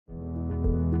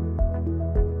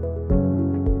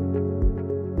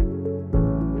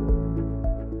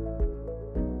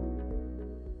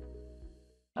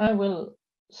I will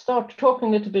start talking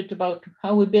a little bit about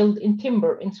how we build in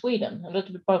timber in Sweden, a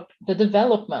little bit about the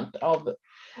development of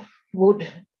wood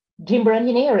timber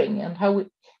engineering and how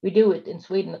we do it in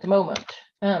Sweden at the moment.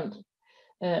 And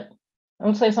I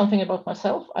will say something about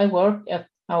myself. I work at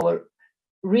our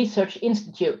research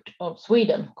institute of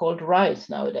Sweden called RISE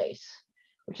nowadays,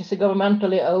 which is a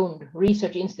governmentally owned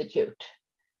research institute.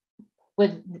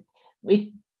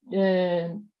 We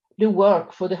do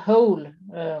work for the whole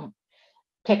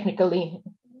technically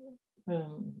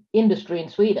industry in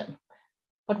Sweden.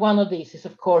 But one of these is,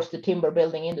 of course, the timber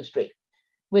building industry.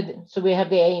 So we have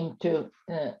the aim to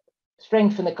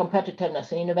strengthen the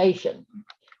competitiveness and innovation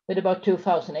with about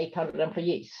 2,800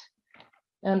 employees.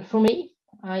 And for me,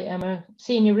 I am a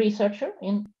senior researcher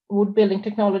in wood building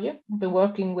technology. I've been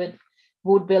working with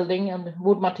wood building and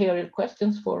wood material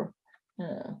questions for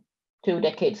 2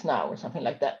 decades now, or something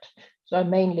like that. So I'm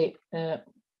mainly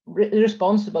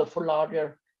responsible for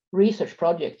larger research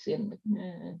projects in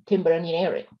timber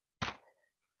engineering.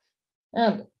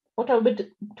 And what I'll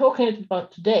be talking a little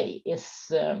about today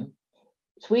is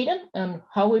Sweden and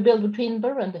how we build with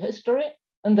timber and the history,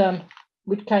 and then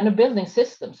which kind of building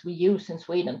systems we use in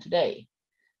Sweden today,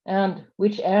 and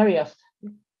which areas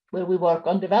where we work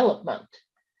on development.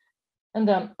 And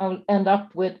then I'll end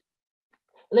up with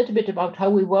a little bit about how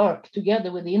we work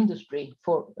together with the industry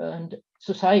and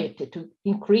society to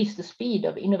increase the speed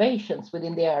of innovations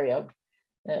within the area of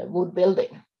wood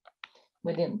building.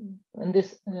 Within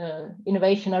this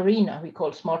innovation arena we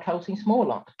call Smart Housing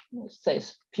Småland. It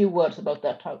says a few words about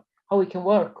that, how we can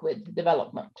work with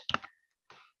development.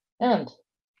 And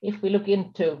if we look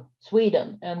into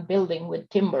Sweden and building with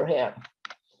timber here,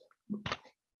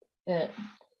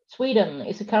 Sweden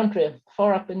is a country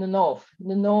far up in the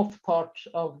north part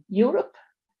of Europe,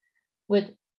 with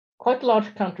quite a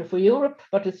large country for Europe,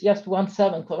 but it's just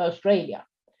 1/7 of Australia.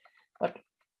 But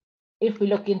if we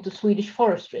look into Swedish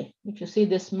forestry, if you see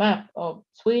this map of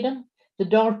Sweden, the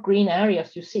dark green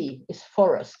areas you see is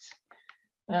forests.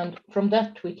 And from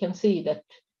that we can see that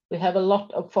we have a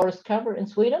lot of forest cover in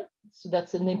Sweden. So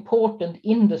that's an important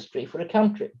industry for the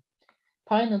country.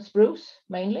 Pine and spruce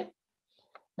mainly.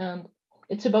 And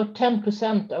it's about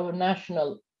 10% of our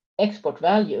national export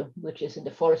value, which is in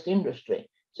the forest industry.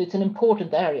 So it's an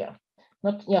important area,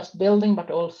 not just building,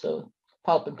 but also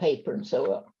pulp and paper and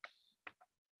so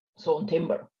on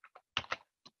timber.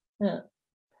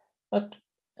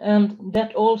 And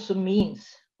that also means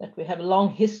that we have a long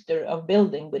history of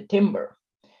building with timber.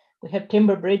 We have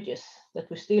timber bridges that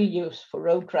we still use for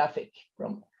road traffic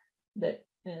from the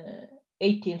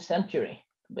 18th century.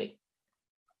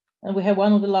 And we have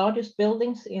one of the largest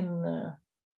buildings in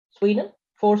Sweden,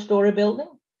 4-story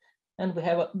building. And we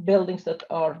have buildings that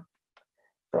are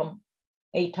from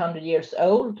 800 years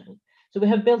old. So we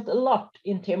have built a lot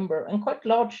in timber and quite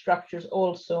large structures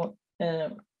also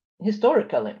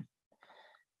historically.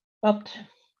 But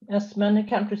as many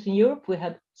countries in Europe, we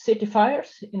had city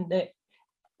fires in the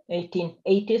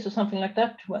 1880s or something like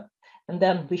that. And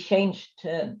then we changed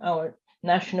our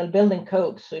national building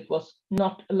code, so it was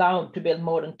not allowed to build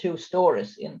more than 2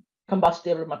 stories in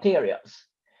combustible materials.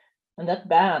 And that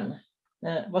ban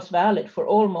was valid for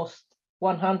almost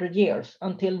 100 years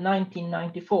until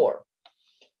 1994.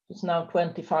 It's now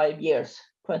 27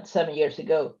 years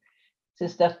ago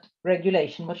since that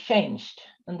regulation was changed.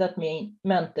 And that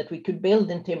meant that we could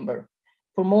build in timber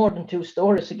for more than 2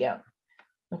 stories again.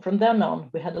 And from then on,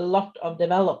 we had a lot of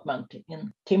development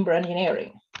in timber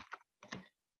engineering.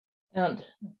 And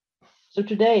so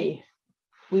today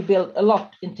we build a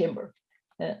lot in timber.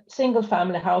 Single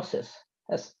family houses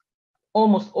has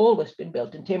almost always been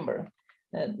built in timber.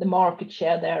 The market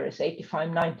share there is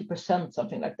 85-90%,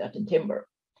 something like that in timber.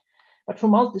 But for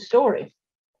multi-story,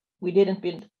 we didn't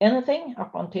build anything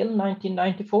up until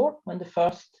 1994 when the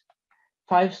first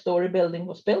 5-story building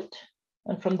was built.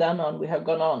 And from then on, we have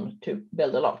gone on to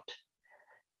build a lot.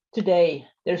 Today,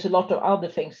 there's a lot of other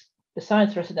things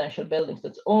besides residential buildings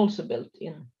that's also built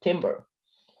in timber.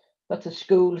 That's the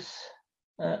schools,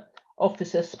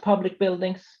 offices, public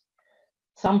buildings,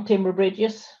 some timber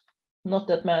bridges, not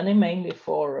that many, mainly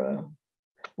for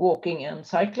walking and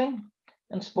cycling,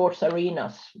 and sports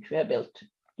arenas, which we have built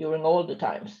during all the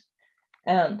times.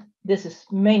 And this is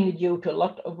mainly due to a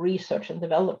lot of research and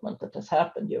development that has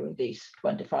happened during these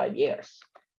 25 years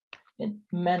in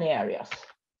many areas.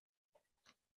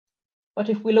 But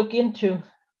if we look into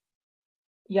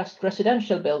just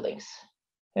residential buildings,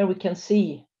 here we can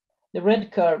see the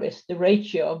red curve is the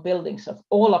ratio of buildings of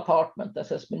all apartments that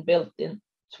has been built in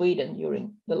Sweden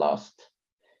during the last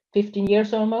 15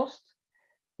 years almost,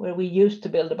 where we used to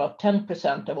build about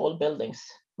 10% of all buildings,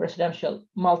 residential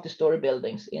multi-story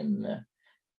buildings in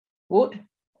wood,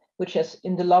 which has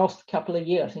in the last couple of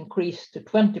years increased to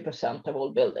 20% of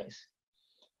all buildings.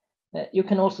 You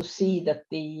can also see that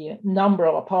the number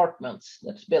of apartments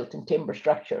that's built in timber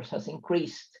structures has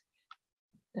increased.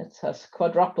 It has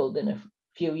quadrupled in a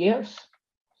few years.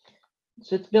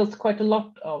 So it's built quite a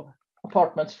lot of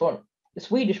apartments for the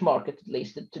Swedish market, at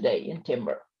least today, in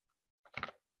timber.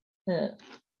 So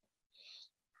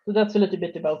that's a little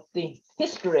bit about the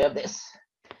history of this.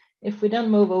 If we then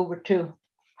move over to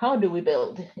how do we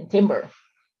build in timber,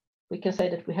 we can say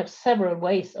that we have several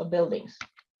ways of buildings.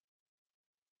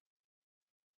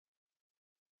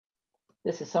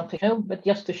 This is something new, but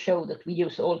just to show that we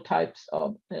use all types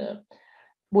of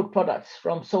wood products,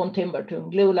 from sawn timber to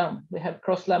glulam. We have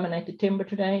cross-laminated timber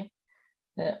today.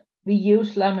 We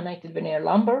use laminated veneer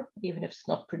lumber, even if it's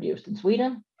not produced in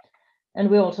Sweden. And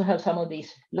we also have some of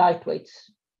these lightweight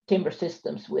timber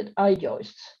systems with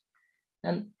I-joists.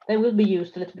 And they will be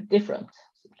used a little bit different,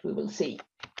 which we will see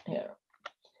here.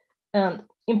 And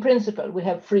in principle, we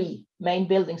have three main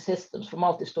building systems for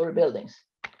multi-story buildings.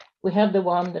 We have the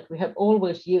one that we have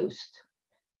always used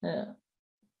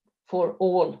for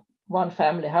all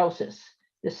one-family houses,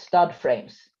 the stud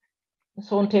frames,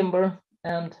 sawn timber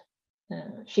and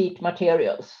sheet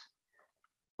materials.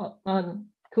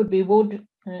 Could be wood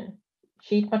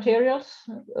sheet materials,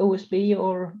 OSB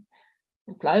or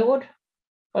plywood,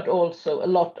 but also a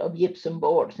lot of gypsum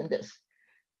boards in this.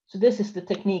 So this is the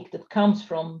technique that comes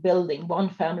from building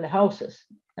one-family houses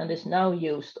and is now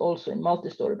used also in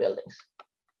multi-story buildings.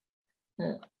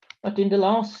 But in the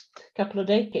last couple of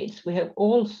decades, we have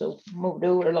also moved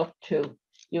over a lot to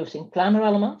using planar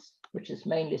elements, which is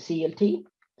mainly CLT.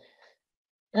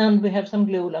 And we have some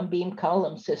glulam beam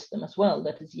column system as well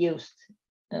that is used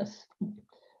as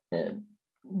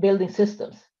building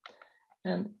systems.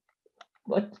 And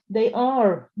but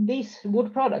these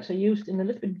wood products are used in a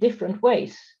little bit different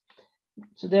ways.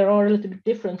 So there are a little bit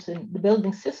difference in the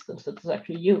building systems that is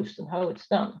actually used and how it's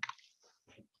done.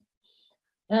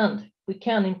 And we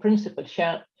can, in principle,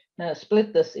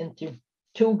 split this into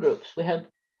two groups. We have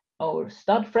our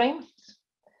stud frames,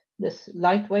 this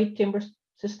lightweight timber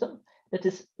system that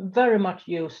is very much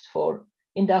used for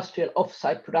industrial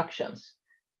offsite productions,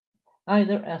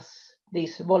 either as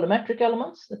these volumetric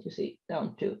elements that you see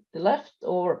down to the left,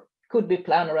 or could be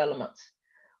planar elements,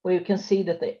 where you can see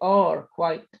that they are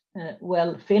quite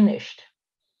well finished.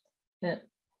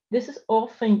 This is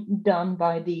often done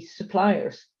by these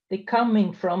suppliers. They're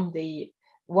coming from the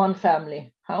one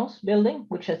family house building,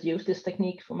 which has used this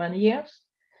technique for many years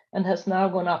and has now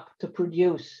gone up to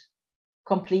produce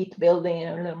complete building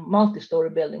and multi-story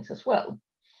buildings as well.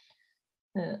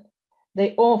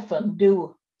 They often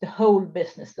do the whole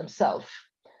business themselves.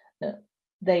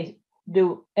 They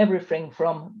do everything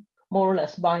from more or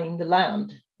less buying the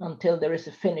land until there is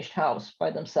a finished house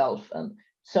by themselves and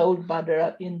sold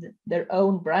by in their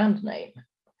own brand name.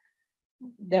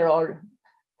 There are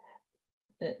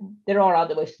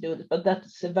other ways to do this, but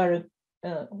that's a very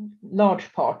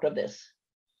large part of this.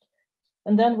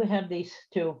 And then we have these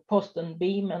two, post and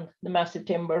beam, and the massive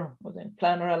timber or the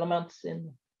planar elements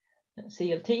in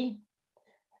CLT.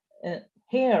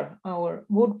 Here, our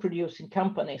wood producing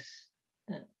companies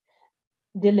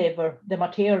deliver the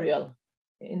material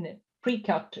in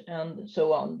pre-cut and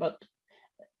so on, but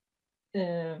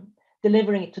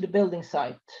delivering it to the building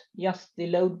site, just the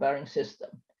load bearing system,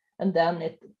 and then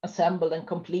it assembled and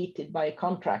completed by a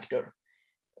contractor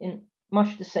in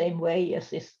much the same way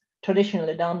as is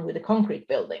traditionally done with a concrete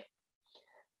building.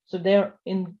 So there,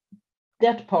 in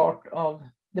that part of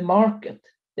the market,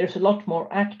 there's a lot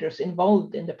more actors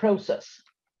involved in the process.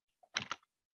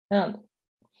 And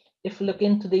if we look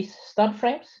into these stud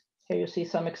frames, here you see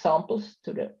some examples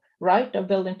to the right of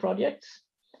building projects.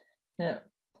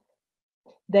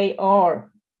 They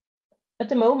are, at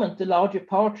the moment, the larger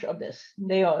part of this.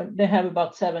 They have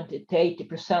about 70 to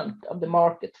 80% of the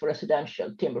market for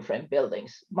residential timber frame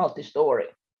buildings, multi-story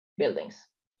buildings.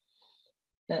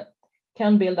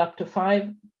 Can build up to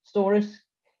 5 stories.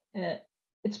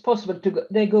 It's possible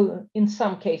to in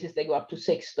some cases, they go up to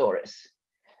 6 stories.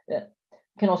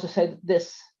 Can also say that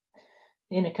this,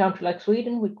 in a country like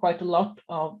Sweden, with quite a lot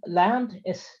of land,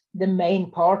 is the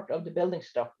main part of the building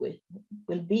stock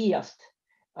will be just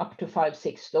up to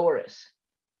 5-6 stories.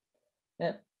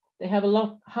 They have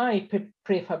a high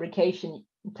prefabrication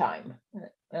time,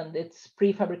 and it's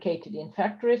prefabricated in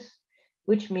factories,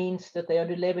 which means that they are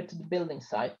delivered to the building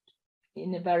site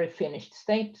in a very finished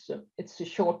state. So it's a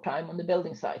short time on the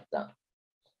building site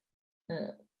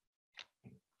then.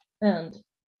 And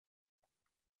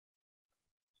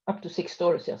up to 6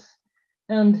 stories, yes.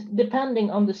 And depending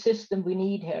on the system we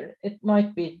need here, it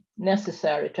might be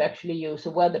necessary to actually use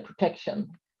a weather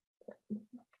protection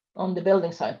on the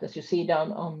building site, as you see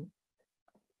down on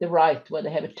the right, where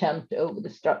they have a tent over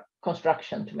the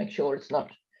construction to make sure it's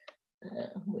not,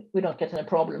 we don't get any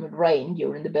problem with rain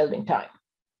during the building time.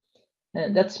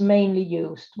 That's mainly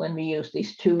used when we use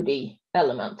these 2D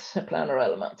elements, planar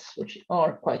elements, which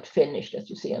are quite finished, as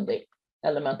you see on the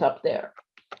element up there.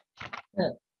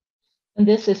 And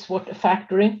this is what a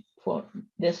factory for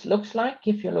this looks like.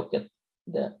 If you look at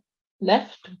the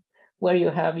left, where you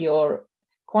have your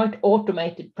quite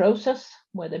automated process,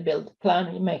 where they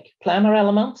make planar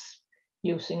elements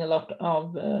using a lot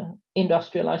of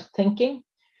industrialized thinking,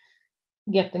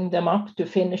 getting them up to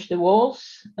finish the walls,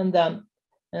 and then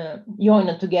join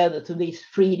them together to these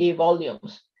 3D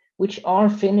volumes, which are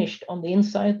finished on the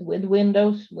inside with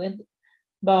windows, with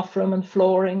bathroom and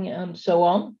flooring and so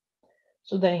on.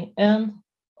 So they and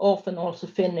often also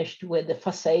finished with the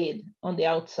facade on the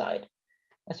outside,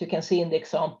 as you can see in the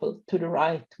example to the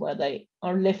right, where they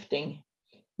are lifting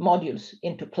modules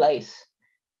into place,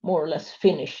 more or less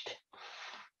finished.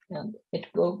 And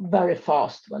it goes very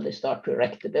fast when they start to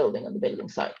erect the building on the building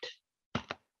site.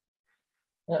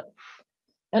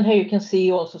 And here you can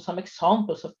see also some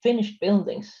examples of finished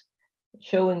buildings,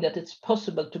 showing that it's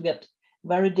possible to get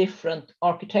very different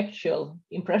architectural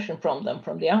impression from them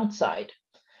from the outside,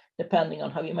 depending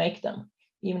on how you make them.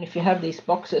 Even if you have these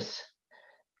boxes,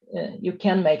 you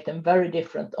can make them very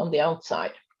different on the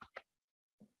outside.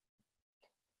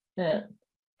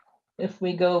 If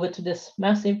we go over to this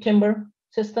massive timber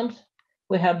systems,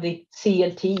 we have the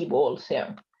CLT walls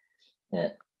here.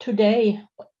 Today,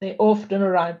 they often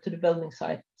arrive to the building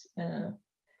site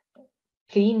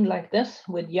clean like this,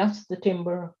 with just the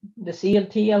timber, the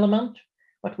CLT element,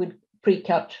 but with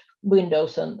pre-cut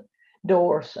windows and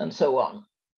doors and so on.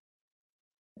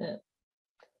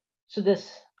 So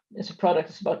this is a product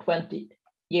that's about 20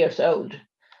 years old.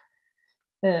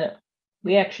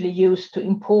 We actually used to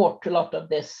import a lot of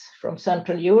this from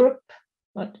Central Europe,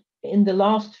 but in the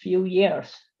last few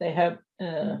years, they have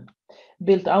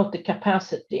built out the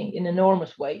capacity in an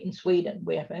enormous way in Sweden.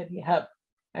 We have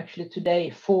actually today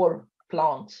 4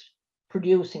 plants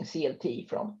producing CLT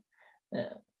from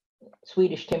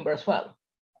Swedish timber as well.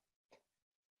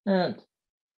 And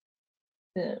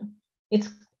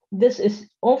this is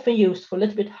often used for a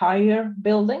little bit higher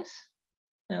buildings,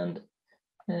 and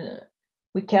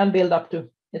we can build up to,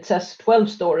 it says 12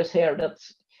 stories here,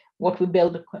 that's what we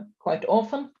build quite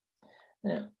often,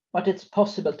 but it's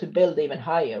possible to build even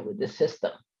higher with this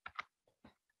system.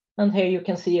 And here you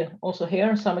can see also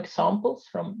here some examples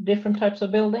from different types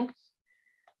of buildings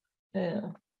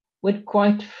with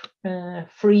quite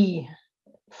free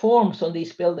forms on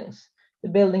these buildings. The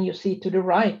building you see to the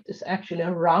right is actually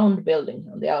a round building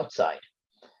on the outside.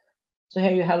 So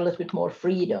here you have a little bit more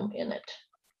freedom in it.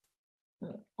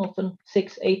 Often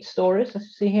 6-8 stories, as you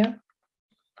see here.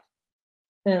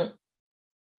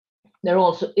 There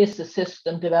also is a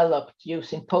system developed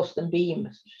using post and beam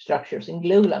structures in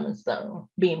glulam instead, or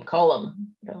beam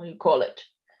column, we call it.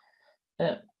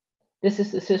 This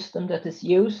is the system that is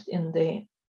used in the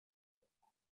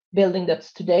building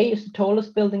that's today is the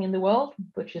tallest building in the world,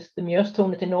 which is the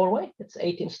Mjøstårnet in Norway. It's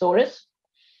 18 stories.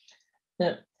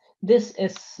 This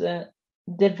is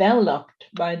developed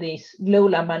by these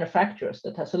glulam manufacturers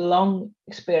that has a long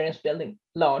experience building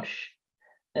large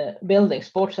buildings,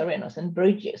 sports arenas and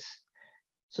bridges.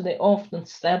 So they often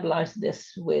stabilize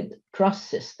this with truss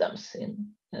systems in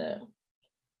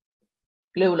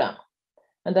glulam.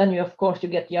 And then you, of course, you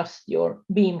get just your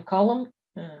beam column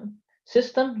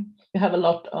system. You have a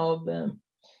lot of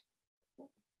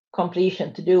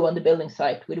completion to do on the building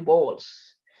site with walls.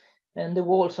 And the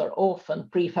walls are often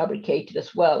prefabricated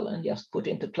as well and just put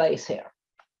into place here.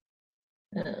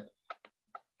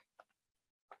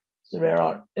 So there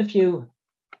are a few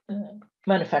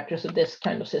manufacturers of this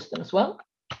kind of system as well.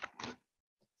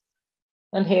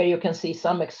 And here you can see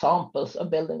some examples of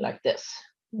building like this,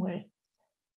 where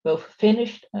both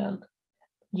finished and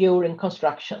during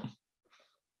construction.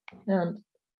 And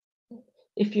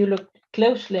if you look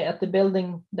closely at the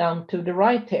building down to the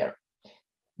right here,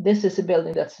 this is a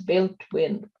building that's built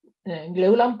with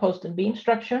glulam post and beam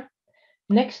structure.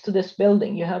 Next to this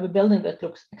building, you have a building that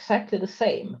looks exactly the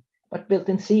same, but built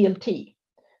in CLT.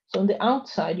 So on the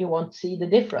outside, you won't see the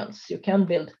difference. You can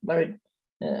build very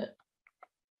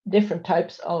different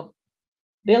types of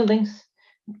buildings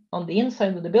on the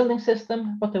inside of the building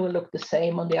system, but they will look the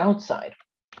same on the outside.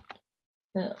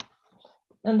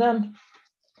 And then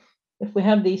if we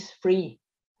have these free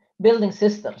building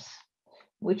systems,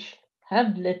 which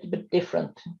have a little bit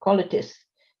different qualities,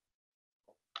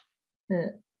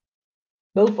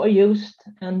 Both are used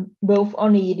and both are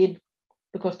needed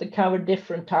because they cover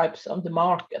different types of the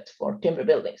market for timber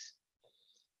buildings.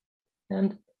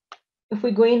 And if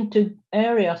we go into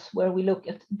areas where we look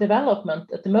at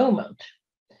development at the moment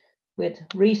with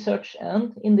research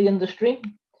and in the industry,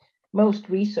 most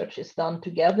research is done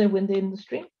together with the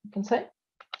industry, you can say.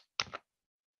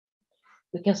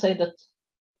 We can say that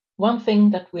one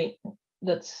thing that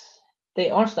they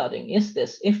are studying is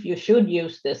this, if you should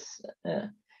use this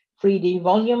 3D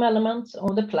volume elements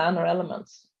or the planar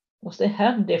elements, because they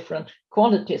have different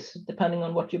qualities depending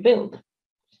on what you build.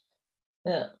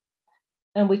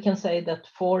 And we can say that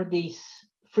for these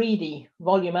 3D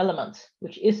volume elements,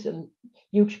 which is a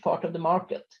huge part of the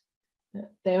market,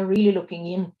 they are really looking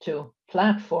into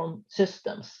platform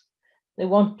systems. They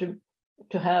want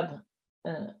to have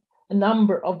a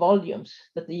number of volumes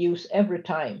that they use every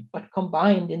time, but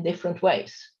combined in different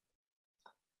ways.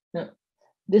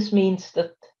 This means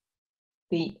that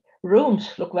the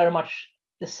rooms look very much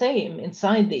the same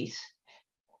inside these,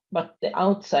 but the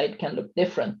outside can look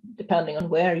different depending on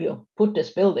where you put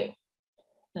this building.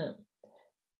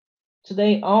 So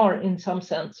they are in some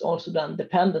sense also then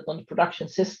dependent on the production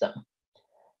system.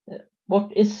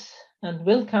 What is and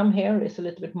will come here is a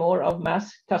little bit more of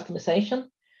mass customization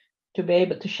to be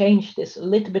able to change this a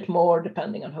little bit more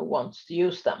depending on who wants to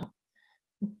use them.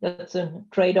 That's a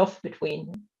trade-off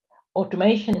between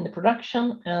automation in the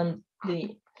production and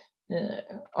the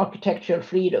architectural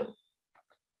freedom.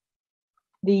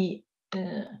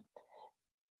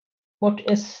 What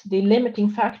is the limiting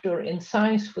factor in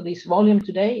size for this volume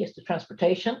today is the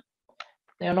transportation.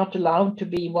 They are not allowed to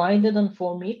be wider than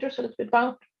 4 meters, a little bit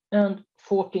about, and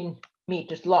 14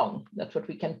 meters long. That's what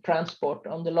we can transport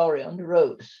on the lorry on the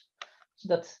roads. So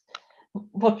that's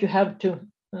what you have to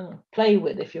play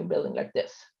with if you're building like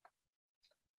this.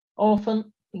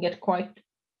 Often you get quite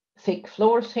thick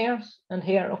floors here, and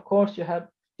here of course you have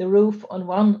the roof on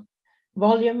one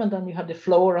volume and then you have the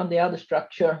floor on the other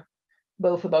structure,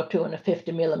 both about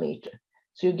 250 millimeters.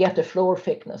 So you get a floor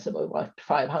thickness of about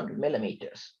 500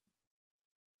 millimeters.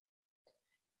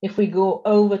 If we go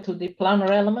over to the planar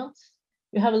elements,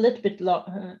 you have a little bit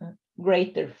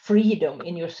greater freedom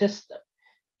in your system.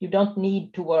 You don't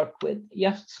need to work with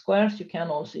just squares. You can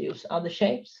also use other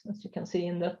shapes, as you can see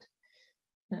in that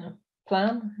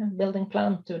building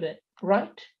plan to the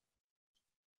right.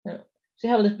 So you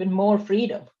have a little bit more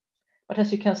freedom. But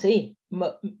as you can see,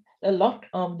 a lot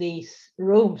of these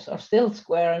rooms are still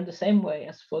square in the same way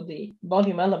as for the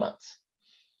volume elements.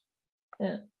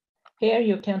 Here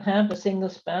you can have a single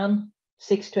span,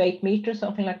 6 to 8 meters,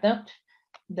 something like that.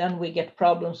 Then we get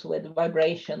problems with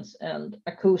vibrations and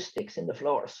acoustics in the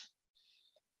floors.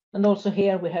 And also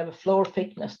here we have a floor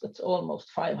thickness that's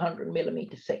almost 500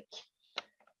 millimeters thick.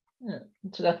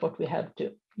 So that's what we have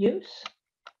to use.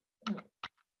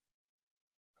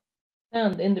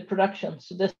 And in the production,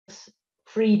 so this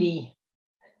 3D,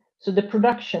 so the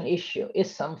production issue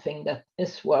is something that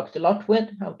is worked a lot with,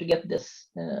 how to get this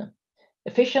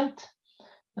efficient.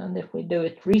 And if we do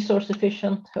it resource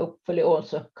efficient, hopefully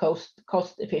also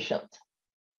cost efficient.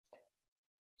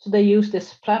 So they use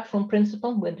this platform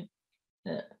principle with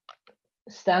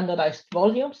standardized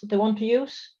volumes that they want to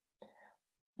use.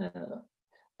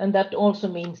 And that also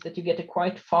means that you get a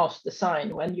quite fast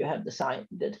design when you have designed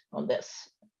it on this,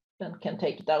 and can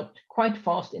take it out quite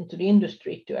fast into the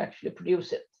industry to actually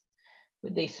produce it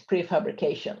with this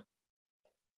prefabrication.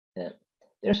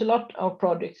 There's a lot of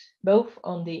projects, both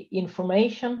on the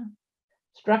information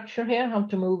structure here, how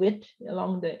to move it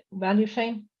along the value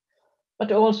chain,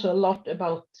 but also a lot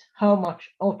about how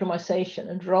much automation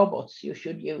and robots you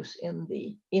should use in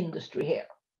the industry here.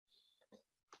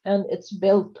 And it's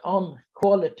built on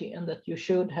quality, and that you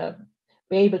should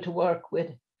be able to work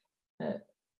with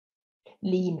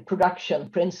lean production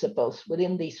principles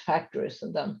within these factories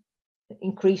and then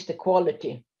increase the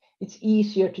quality. It's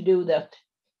easier to do that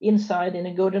inside in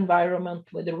a good environment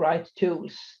with the right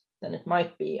tools than it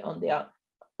might be on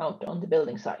out on the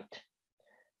building site.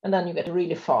 And then you get a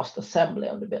really fast assembly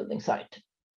on the building site.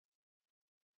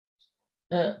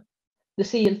 The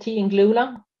CLT in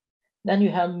Glula, then you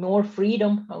have more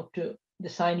freedom how to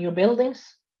design your buildings.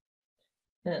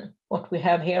 What we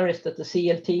have here is that the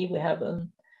CLT, we have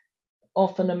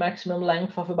often a maximum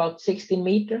length of about 16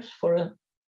 meters for an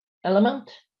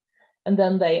element. And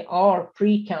then they are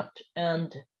pre-cut,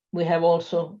 and we have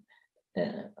also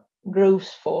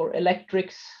grooves for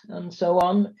electrics and so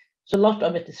on. So a lot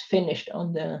of it is finished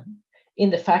in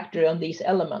the factory on these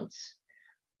elements.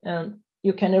 And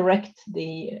you can erect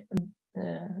the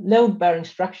load-bearing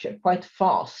structure quite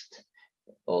fast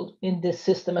in this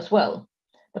system as well.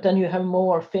 but then you have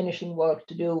more finishing work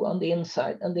to do on the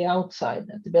inside and the outside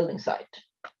at the building site.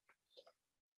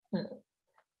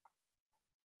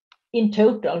 In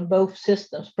total, both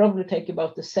systems probably take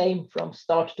about the same from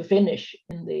start to finish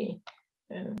in the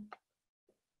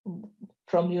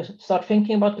from you start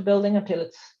thinking about the building until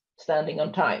it's standing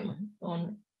on time,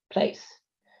 on place.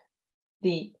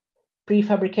 The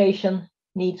prefabrication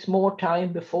needs more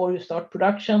time before you start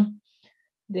production.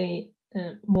 The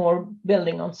more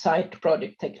building on site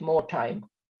project takes more time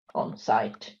on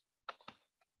site.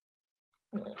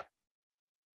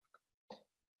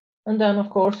 And then, of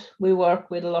course, we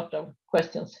work with a lot of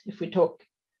questions. If we talk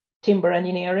timber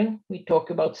engineering, we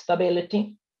talk about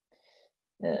stability.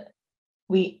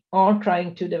 We are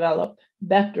trying to develop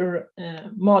better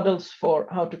models for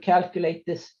how to calculate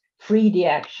this 3D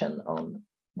action on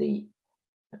the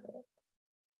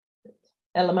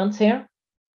elements here.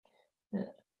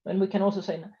 And we can also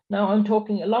say, now I'm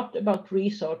talking a lot about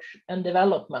research and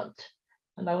development.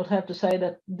 And I would have to say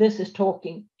that this is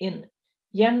talking in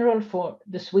general for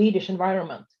the Swedish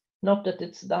environment, not that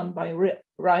it's done by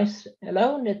RISE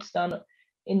alone, it's done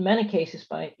in many cases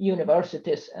by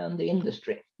universities and the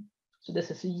industry. So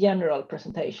this is a general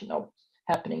presentation of what's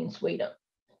happening in Sweden.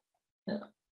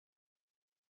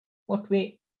 What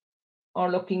we are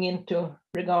looking into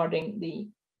regarding the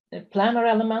planar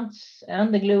elements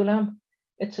and the glue lab,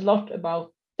 it's a lot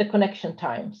about the connection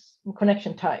times,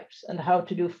 connection types, and how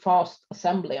to do fast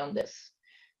assembly on this.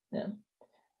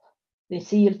 The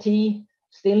CLT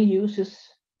still uses,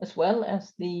 as well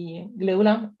as the glue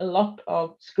lab, a lot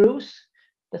of screws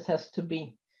that has to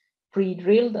be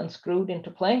pre-drilled and screwed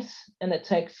into place, and it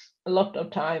takes a lot of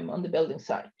time on the building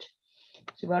site.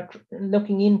 So we're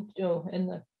looking into,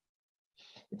 and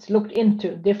it's looked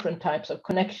into different types of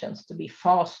connections to be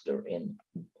faster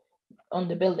on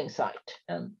the building site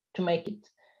and to make it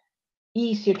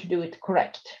easier to do it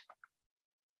correct.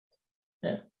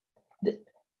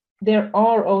 There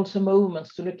are also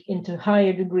movements to look into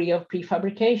higher degree of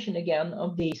prefabrication again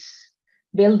of these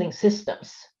building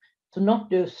systems, to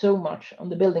not do so much on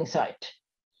the building site.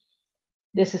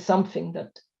 This is something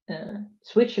that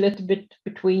switch a little bit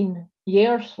between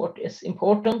years, what is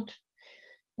important.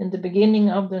 In the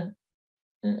beginning of the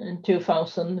in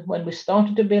 2000, when we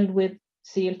started to build with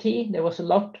CLT, there was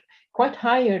a quite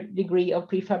higher degree of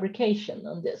prefabrication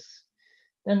on this.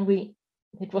 Then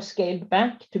it was scaled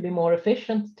back to be more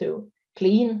efficient, to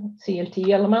clean CLT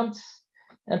elements.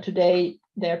 And today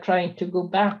they're trying to go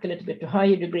back a little bit to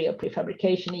higher degree of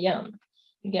prefabrication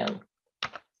again.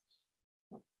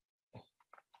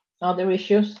 Other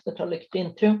issues that are looked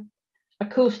into.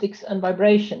 Acoustics and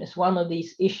vibration is one of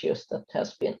these issues that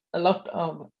has been a lot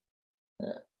of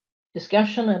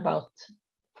discussion about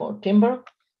for timber.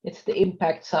 It's the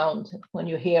impact sound when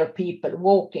you hear people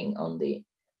walking on the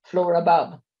floor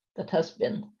above. That has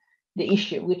been the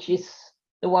issue, which is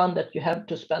the one that you have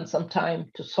to spend some time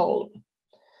to solve.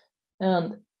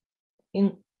 And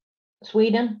in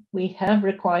Sweden, we have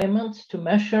requirements to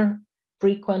measure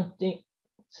frequency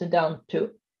down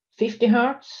to 50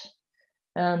 hertz.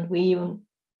 And we even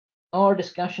are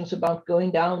discussions about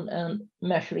going down and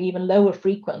measure even lower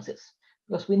frequencies,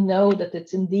 because we know that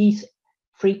it's in these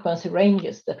frequency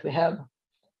ranges that we have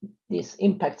this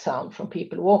impact sound from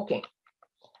people walking.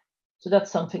 So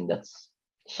that's something that's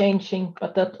changing,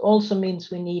 but that also means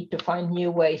we need to find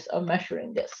new ways of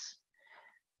measuring this.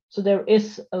 So there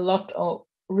is a lot of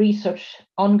research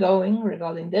ongoing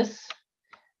regarding this.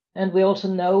 And we also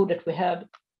know that we have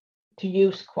to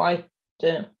use quite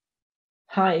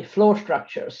high floor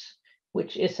structures,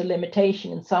 which is a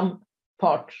limitation in some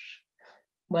parts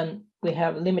when we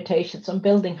have limitations on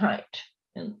building height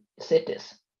in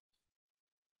cities.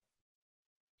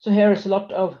 So here is a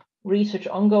lot of research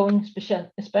ongoing,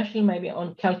 especially maybe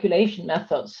on calculation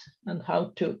methods and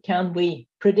how can we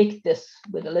predict this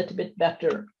with a little bit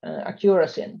better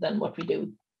accuracy than what we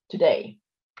do today.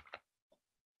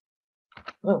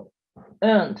 Oh,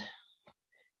 and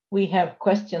we have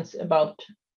questions about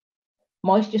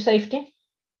moisture safety.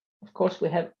 Of course, we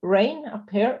have rain up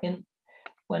here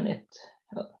when it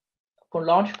for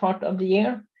large part of the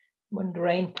year, when the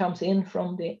rain comes in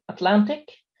from the Atlantic.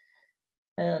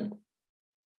 And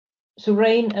so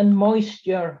rain and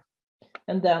moisture,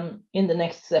 and then in the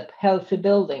next step, healthy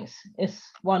buildings is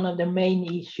one of the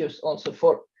main issues also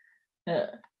for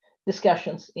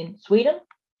discussions in Sweden.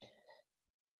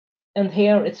 And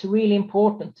here it's really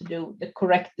important to do the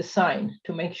correct design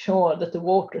to make sure that the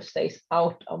water stays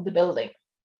out of the building.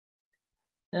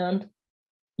 And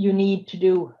you need to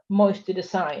do moisture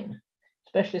design,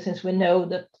 especially since we know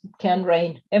that it can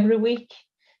rain every week.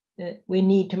 We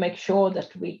need to make sure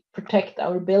that we protect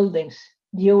our buildings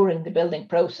during the building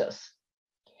process.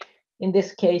 In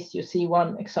this case, you see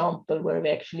one example where we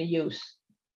actually use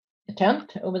a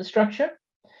tent over the structure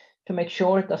to make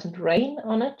sure it doesn't rain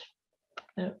on it.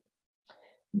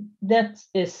 That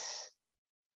is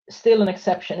still an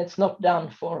exception. It's not done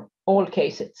for all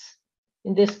cases.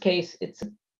 In this case, it's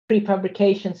a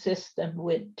prefabrication system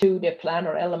with 2D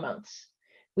planar elements,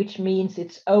 which means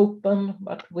it's open,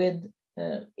 but with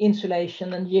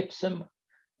insulation and gypsum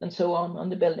and so on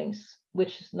the buildings,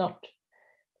 which is not,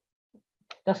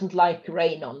 doesn't like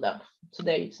rain on them. So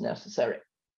there it's necessary.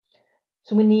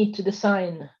 So we need to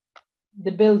design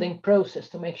the building process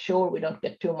to make sure we don't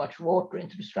get too much water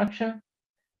into the structure.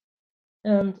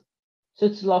 And so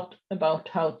it's a lot about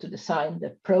how to design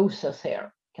the process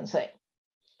here, I can say,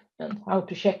 and how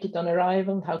to check it on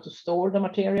arrival, how to store the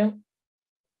material.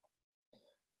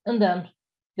 And then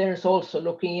there's also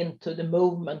looking into the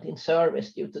movement in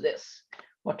service due to this,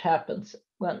 what happens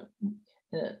when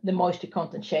the moisture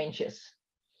content changes.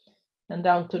 And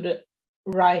down to the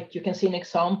right, you can see an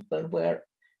example where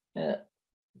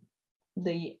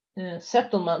the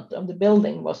settlement of the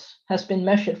building has been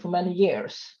measured for many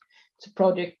years. It's a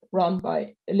project run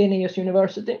by Linnaeus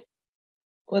University,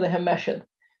 where they have measured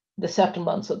the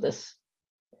settlements of this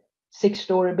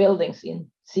 6-story buildings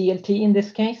in CLT in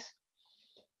this case,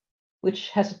 which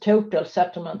has a total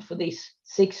settlement for these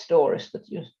 6 stories that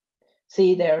you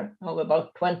see there of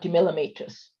about 20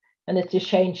 millimeters. And it is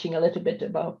changing a little bit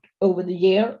about over the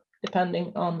year,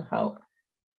 depending on how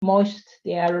moist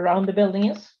the air around the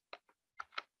building is.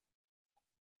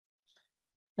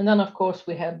 And then, of course,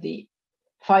 we have the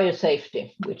fire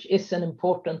safety, which is an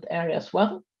important area as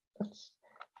well. That's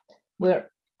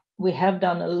where we have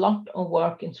done a lot of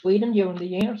work in Sweden during the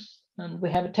years, and we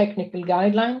have a technical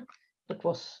guideline that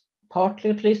was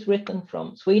partly at least written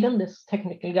from Sweden, this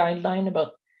technical guideline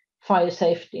about fire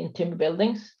safety in timber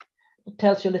buildings. It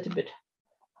tells you a little bit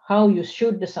how you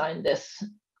should design this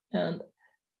and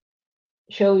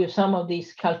show you some of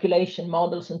these calculation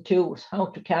models and tools, how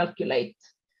to calculate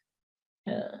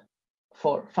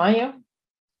for fire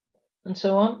and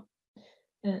so on.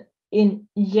 In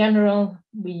general,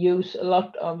 we use a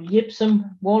lot of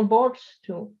gypsum wallboards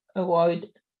to avoid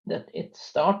that it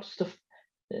starts to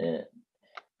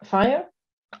fire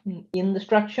in the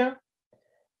structure.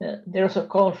 There's of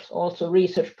course also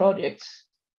research projects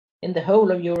in the whole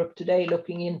of Europe today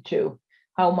looking into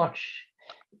how much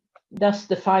does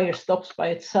the fire stops by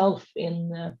itself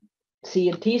in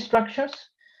CLT structures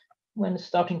when it's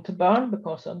starting to burn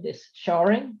because of this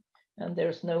charring, and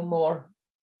there's no more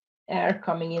air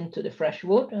coming into the fresh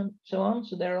wood and so on.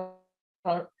 So there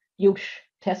are huge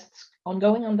tests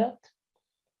ongoing on that.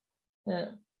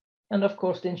 And of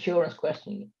course, the insurance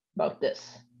question about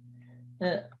this.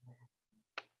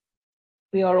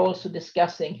 We are also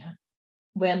discussing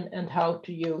when and how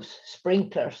to use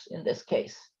sprinklers in this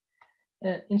case.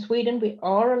 In Sweden, we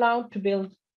are allowed to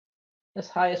build as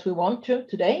high as we want to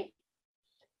today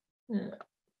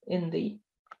in the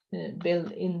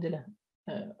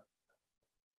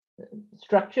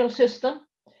structural system,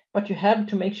 but you have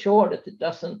to make sure that it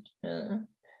doesn't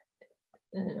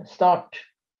start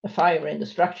a fire in the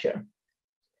structure,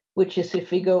 which is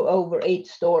if we go over 8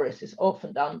 stories, is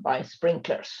often done by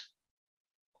sprinklers.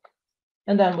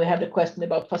 And then we have the question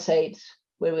about facades,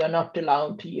 where we are not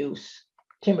allowed to use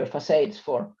timber facades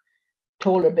for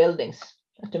taller buildings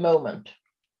at the moment.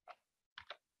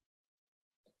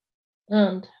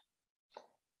 And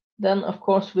then, of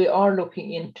course, we are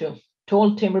looking into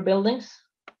tall timber buildings.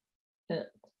 The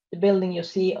building you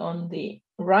see on the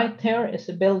right here is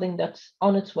a building that's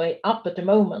on its way up at the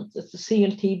moment. It's a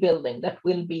CLT building that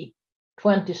will be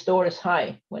 20 stories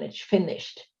high when it's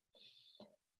finished.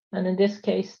 And in this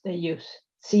case, they use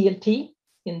CLT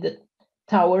in the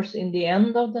towers in the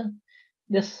end of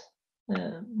this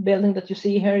building that you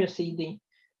see here. You see the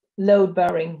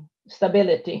load-bearing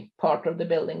stability part of the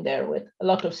building there with a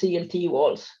lot of CLT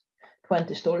walls,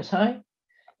 20 stories high.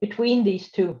 Between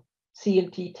these two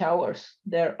CLT towers,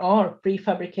 there are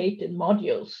prefabricated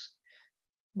modules,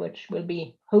 which will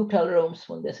be hotel rooms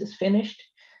when this is finished,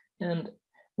 and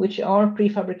which are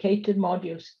prefabricated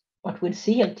modules, but with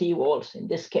CLT walls in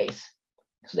this case,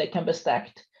 so they can be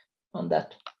stacked on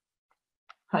that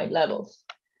high levels.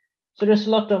 So there's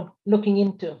a lot of looking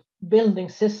into building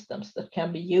systems that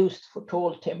can be used for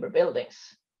tall timber buildings.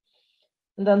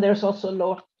 And then there's also a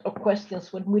lot of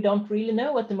questions when we don't really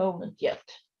know at the moment yet.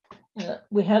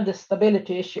 We have the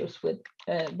stability issues with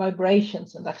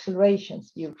vibrations and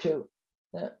accelerations due to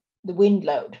the wind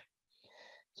load.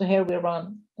 So here we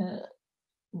run a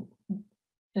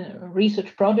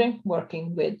research project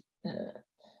working with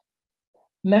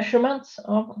measurements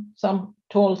of some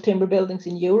tall timber buildings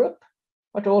in Europe,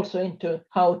 but also into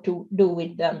how to do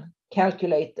we then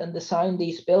calculate and design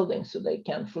these buildings so they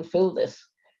can fulfill this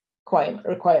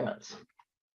requirements.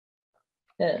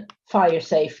 Fire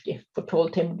safety for tall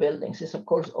timber buildings is of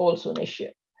course also an issue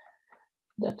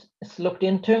that is looked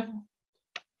into.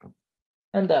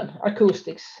 And then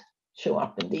acoustics show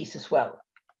up in these as well.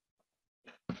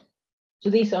 So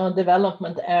these are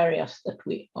development areas that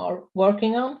we are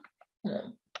working on.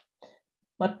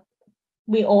 But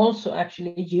we also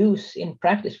actually use in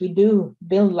practice, we do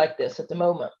build like this at the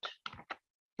moment.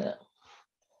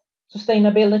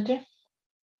 Sustainability,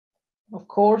 of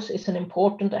course, is an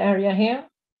important area here,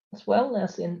 as well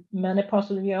as in many parts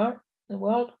of the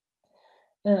world.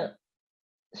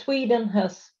 Sweden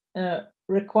has a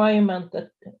requirement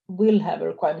that will have a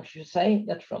requirement, should say,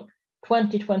 that from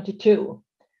 2022,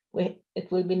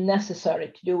 it will be necessary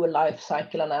to do a life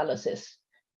cycle analysis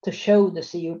to show the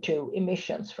CO2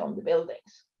 emissions from the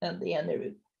buildings and the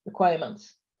energy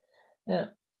requirements. At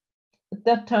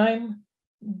that time,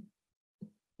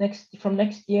 from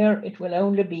next year, it will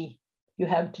only be you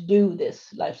have to do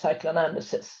this life cycle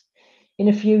analysis. In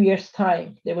a few years'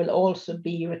 time, there will also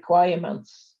be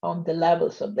requirements on the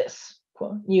levels of this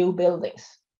for new buildings.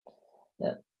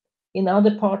 In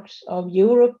other parts of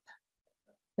Europe,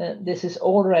 this is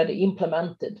already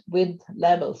implemented with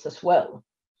levels as well,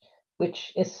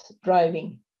 which is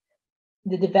driving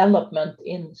the development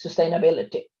in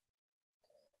sustainability.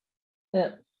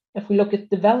 If we look at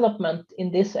development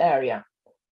in this area,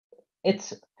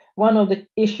 it's one of the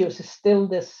issues is still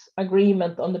this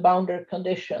agreement on the boundary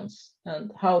conditions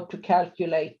and how to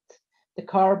calculate the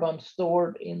carbon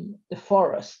stored in the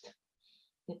forest.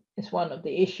 It's one of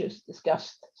the issues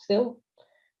discussed still,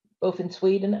 both in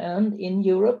Sweden and in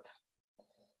Europe.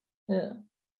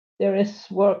 There is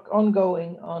work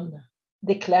ongoing on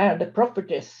declare the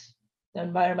properties, the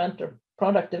environmental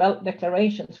product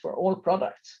declarations for all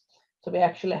products. So we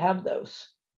actually have those.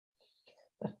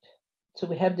 So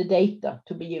we have the data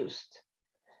to be used.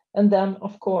 And then,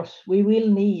 of course, we will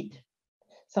need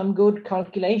some good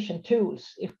calculation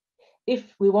tools.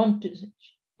 If we want to,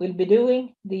 we'll be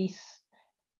doing these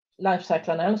life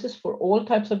cycle analysis for all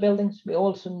types of buildings. We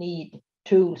also need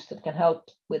tools that can help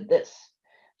with this.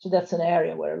 So that's an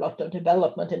area where a lot of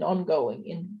development is ongoing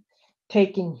in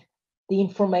taking the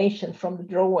information from the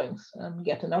drawings and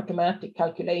get an automatic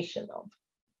calculation of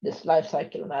this life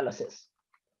cycle analysis.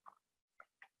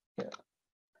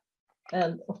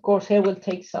 And of course, here will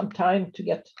take some time to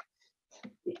get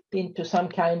into some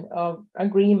kind of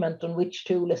agreement on which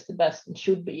tool is the best and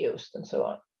should be used and so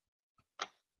on.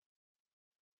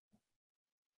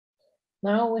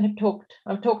 Now I've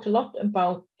talked a lot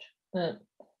about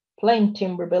plain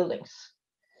timber buildings.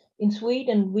 In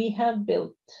Sweden, we have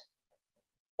built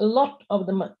a lot of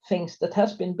the things that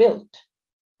has been built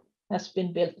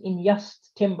in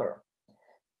just timber.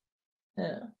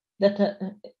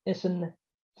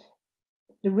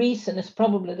 The reason is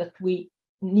probably that we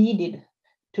needed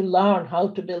to learn how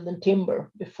to build in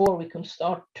timber before we can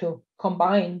start to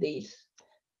combine these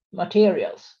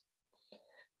materials.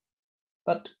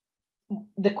 But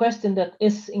the question that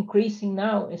is increasing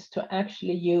now is to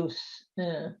actually use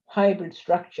hybrid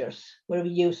structures where we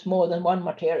use more than one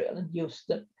material and use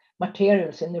the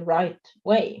materials in the right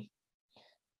way.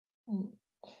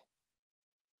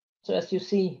 So as you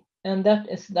see, and that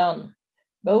is done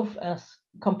both as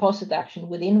composite action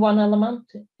within one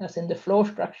element, as in the floor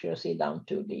structure you see down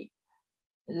to the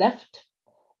left.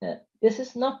 This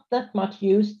is not that much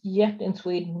used yet in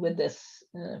Sweden with this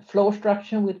floor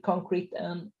structure with concrete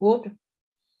and wood.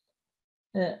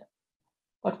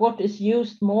 But what is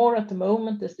used more at the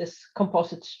moment is this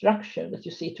composite structure that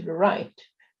you see to the right,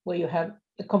 where you have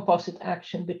the composite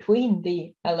action between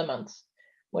the elements,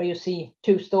 where you see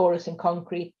 2 stories in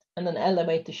concrete and an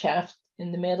elevator shaft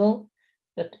in the middle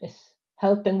that is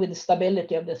helping with the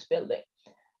stability of this building.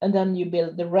 And then you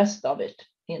build the rest of it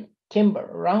in timber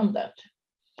around that.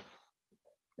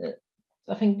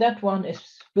 I think that one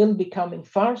will be coming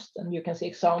first, and you can see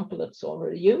example that's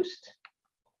already used.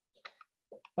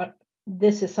 But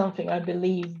this is something I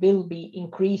believe will be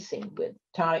increasing with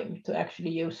time to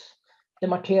actually use the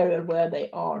material where they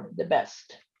are the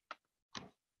best.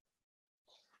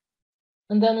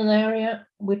 And then an area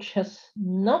which has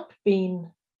not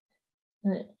been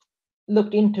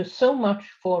looked into so much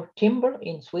for timber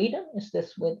in Sweden is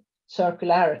this with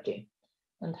circularity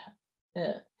and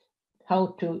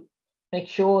how to make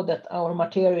sure that our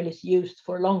material is used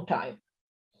for a long time.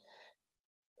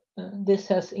 This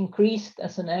has increased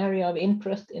as an area of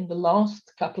interest in the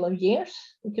last couple of years,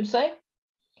 we could say,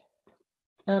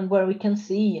 and where we can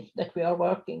see that we are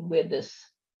working with this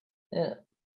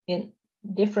in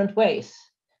different ways.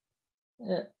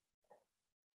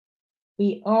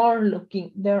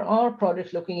 There are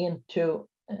projects looking into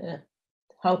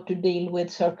how to deal with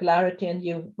circularity and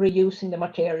reusing the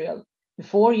material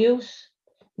before use,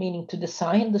 meaning to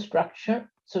design the structure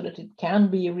so that it can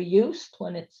be reused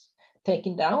when it's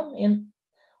taken down in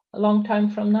a long time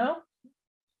from now.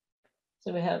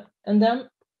 So then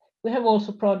we have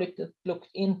also projects that looked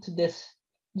into this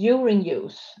during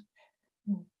use,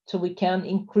 so we can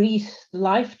increase the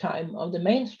lifetime of the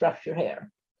main structure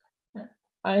here,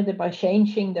 either by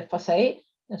changing the facade,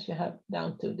 as you have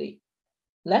down to the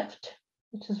left,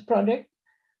 which is a project,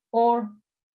 or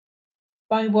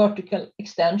by vertical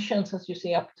extensions, as you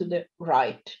see up to the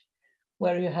right,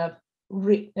 where you have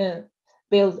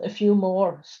built a few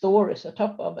more stories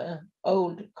atop of an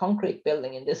old concrete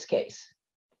building in this case.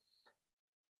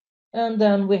 And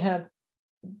then we have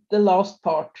the last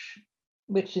part,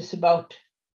 which is about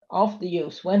after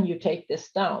use. When you take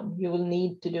this down, you will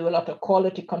need to do a lot of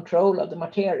quality control of the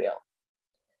material.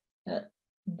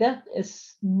 That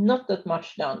is not that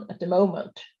much done at the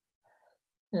moment.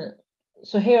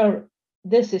 So here,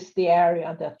 this is the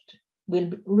area that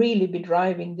will really be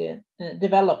driving the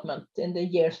development in the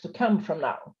years to come from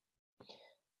now.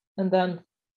 And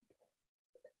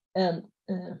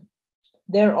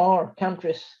there are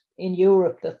countries in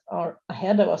Europe that are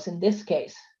ahead of us in this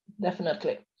case,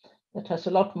 definitely, that has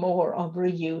a lot more of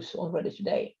reuse already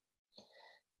today.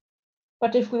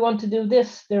 But if we want to do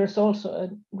this, there is also a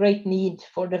great need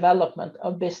for development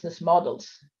of business models.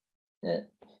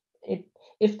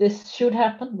 If this should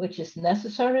happen, which is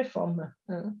necessary from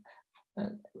a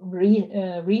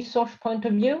resource point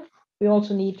of view, we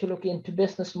also need to look into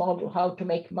business model, how to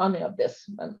make money of this.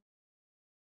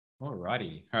 All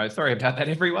righty. All right. Sorry about that,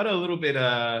 everyone. A little bit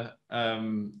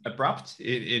abrupt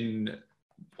in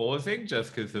pausing,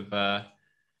 just because of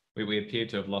we appear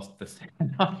to have lost the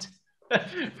sound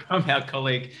from our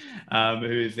colleague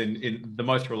who's in the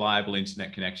most reliable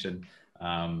internet connection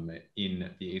in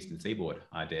the Eastern Seaboard,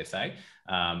 I dare say,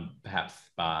 perhaps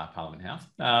bar Parliament House.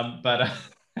 But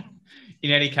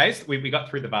in any case, we got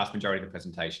through the vast majority of the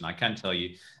presentation. I can tell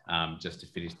you, just to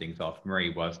finish things off,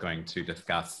 Marie was going to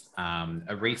discuss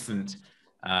a recent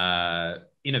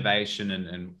innovation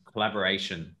and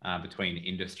collaboration between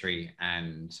industry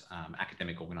and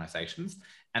academic organisations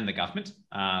and the government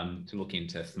to look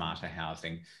into smarter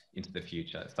housing into the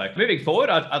future. So moving forward,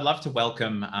 I'd love to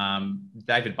welcome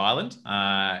David Byland,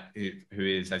 who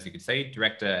is, as you can see,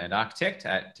 Director and Architect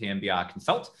at TMBR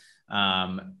Consult,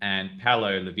 and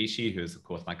Paolo Levici, who is, of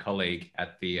course, my colleague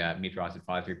at the Mid-Rise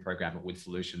Advisory Program at Wood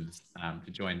Solutions,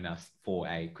 for joining us for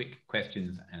a quick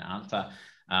questions and answer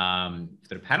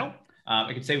sort of panel.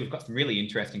 I can see we've got some really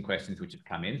interesting questions which have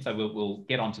come in, so we'll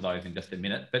get onto those in just a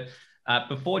minute. But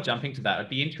before jumping to that, I'd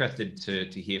be interested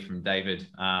to hear from David.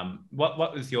 What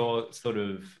was your sort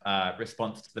of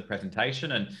response to the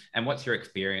presentation, and what's your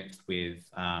experience with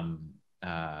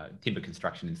timber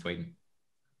construction in Sweden?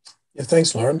 Yeah,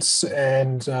 thanks, Lawrence,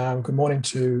 and good morning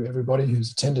to everybody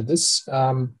who's attended this.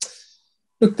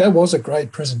 Look, that was a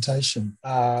great presentation.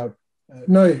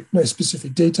 No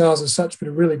specific details as such, but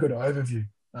a really good overview.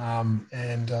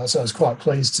 So I was quite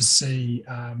pleased to see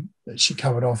that she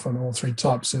covered off on all three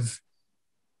types of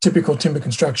typical timber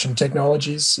construction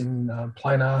technologies in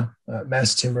planar,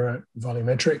 mass timber,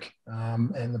 volumetric,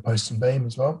 and the post and beam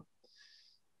as well.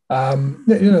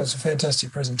 It's a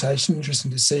fantastic presentation.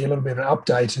 Interesting to see a little bit of an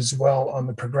update as well on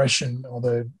the progression or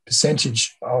the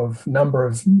percentage of number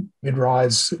of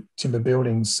mid-rise timber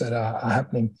buildings that are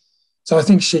happening. So I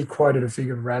think she quoted a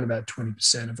figure of around about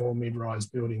 20% of all mid-rise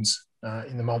buildings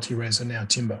in the multi-res are now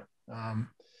timber.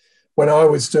 When I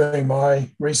was doing my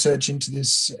research into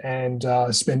this and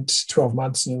spent 12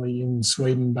 months nearly in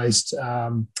Sweden based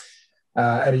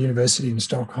at a university in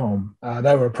Stockholm,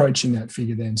 they were approaching that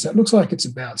figure then. So it looks like it's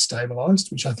about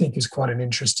stabilised, which I think is quite an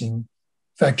interesting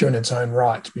factor in its own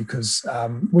right, because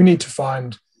we need to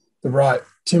find the right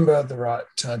timber, the right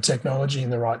technology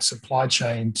and the right supply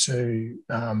chain to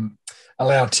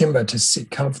allow timber to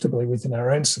sit comfortably within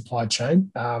our own supply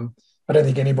chain. I don't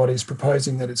think anybody's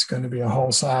proposing that it's going to be a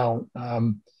wholesale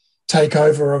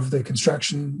takeover of the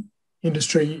construction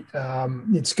industry.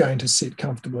 It's going to sit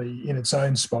comfortably in its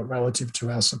own spot relative to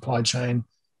our supply chain,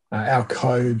 our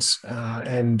codes,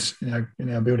 and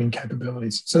in our building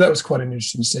capabilities. So that was quite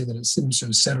interesting to see that it seems to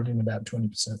have settled in about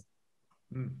 20%.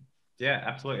 Yeah,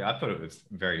 absolutely. I thought it was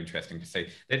very interesting to see.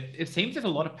 It seems there's a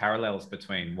lot of parallels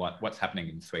between what's happening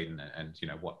in Sweden and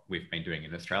what we've been doing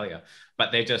in Australia,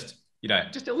 but they're just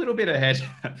a little bit ahead,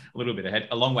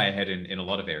 a long way ahead in a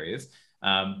lot of areas.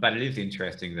 But it is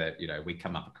interesting that, you know, we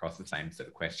come up across the same sort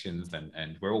of questions,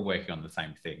 and we're all working on the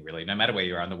same thing, really. No matter where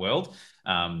you are in the world,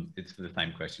 it's the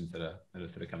same questions that are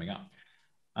sort of coming up.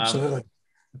 Absolutely.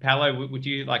 Paolo, would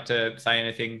you like to say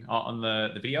anything on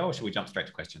the video, or should we jump straight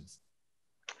to questions?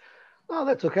 No,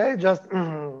 that's okay. Just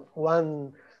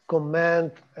one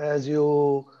comment. As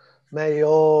you may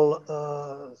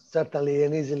all certainly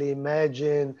and easily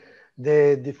imagine,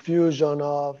 the diffusion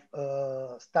of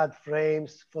stud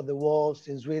frames for the walls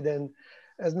in Sweden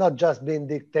has not just been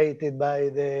dictated by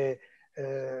the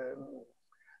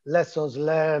lessons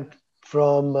learned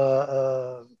from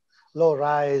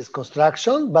low-rise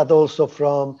construction, but also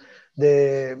from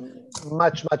the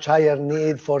much higher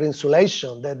need for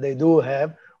insulation that they do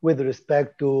have with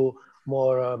respect to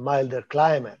more milder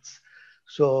climates.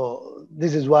 So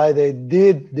this is why they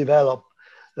did develop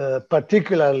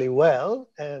particularly well,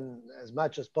 and as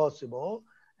much as possible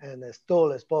and as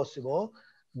tall as possible,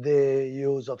 the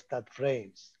use of stud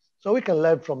frames. So we can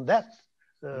learn from that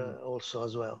also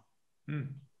as well.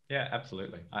 Yeah,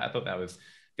 absolutely. I thought that was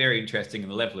very interesting,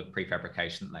 and the level of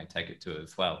prefabrication that they take it to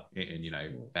as well. And, you know,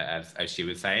 as she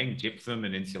was saying, gypsum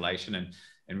and insulation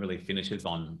and really finishes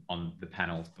on the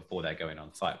panels before they go in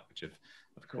on site, which of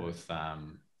course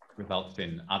results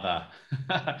in other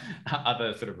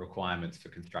other sort of requirements for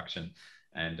construction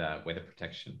and weather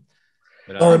protection.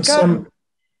 But,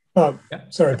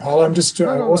 sorry, Paul. I'm just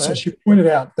also, she pointed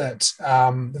out that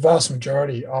the vast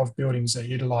majority of buildings that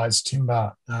utilise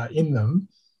timber in them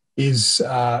is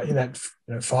in that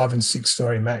 5 and 6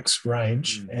 story max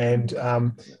range. And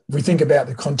if we think about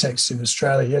the context in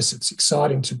Australia, yes, it's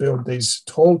exciting to build these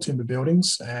tall timber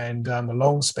buildings and the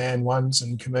long span ones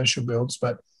and commercial builds.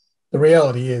 But the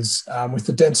reality is with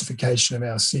the densification of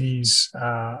our cities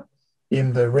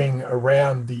in the ring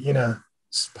around the inner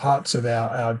parts of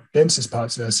our densest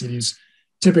parts of our cities,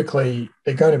 typically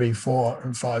they're going to be 4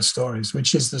 and 5 stories,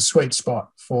 which is the sweet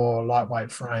spot for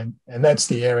lightweight frame. And that's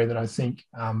the area that I think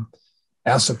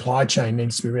our supply chain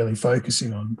needs to be really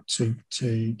focusing on to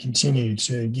continue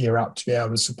to gear up to be able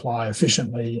to supply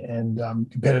efficiently and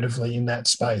competitively in that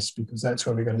space, because that's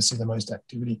where we're going to see the most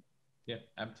activity. Yeah,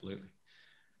 absolutely.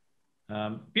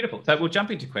 Beautiful. So we'll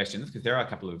jump into questions, because there are a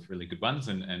couple of really good ones,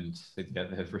 and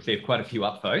that have received quite a few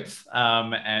upvotes.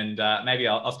 And maybe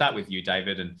I'll start with you,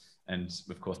 David, and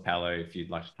of course, Paolo, if you'd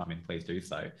like to come in, please do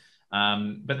so.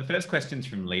 But the first question is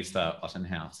from Lisa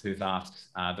Ottenhouse, who's asked,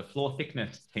 the floor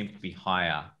thickness seems to be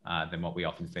higher than what we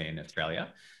often see in Australia.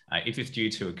 Is this due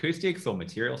to acoustics or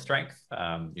material strength?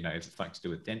 You know, is it something to do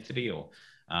with density, or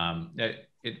what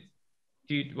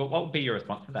would be your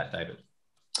response to that, David?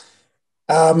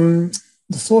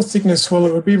 The floor thickness, well,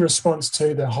 it would be response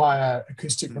to the higher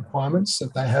acoustic requirements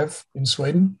that they have in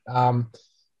Sweden. I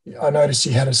noticed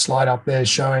you had a slide up there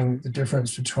showing the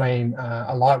difference between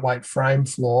a lightweight frame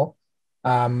floor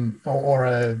or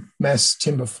a mass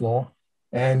timber floor.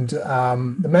 And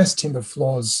the mass timber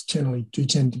floors generally do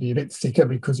tend to be a bit thicker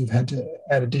because you've had to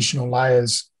add additional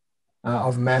layers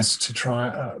of mass to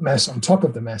try mass on top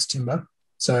of the mass timber.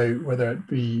 So whether it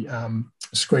be a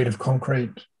screed of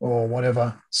concrete or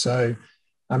whatever. So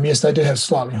yes, they do have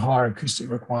slightly higher acoustic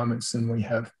requirements than we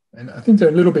have. And I think they're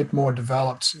a little bit more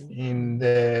developed in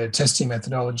their testing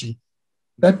methodology.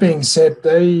 That being said,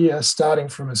 they are starting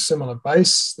from a similar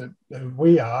base that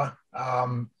we are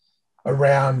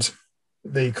around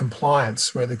the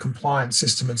compliance, where the compliance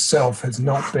system itself has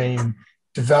not been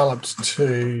developed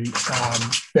to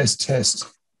best test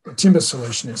a timber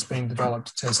solution. It's been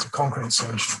developed to test a concrete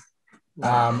solution.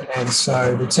 And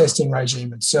so the testing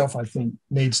regime itself, I think,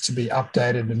 needs to be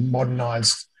updated and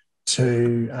modernised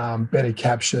to better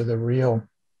capture the real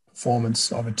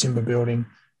performance of a timber building,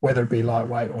 whether it be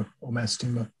lightweight or mass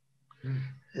timber.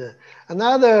 Yeah.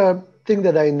 Another thing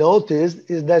that I noticed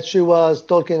is that she was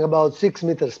talking about 6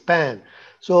 meter span.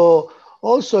 So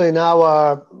also in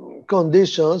our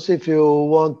conditions, if you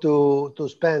want to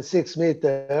span 6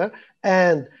 meter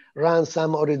and run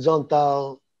some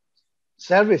horizontal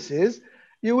services,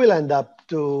 you will end up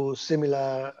to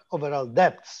similar overall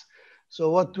depths. So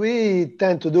what we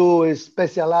tend to do is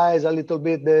specialize a little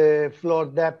bit the floor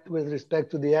depth with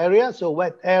respect to the area. So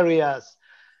wet areas,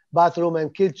 bathroom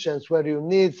and kitchens where you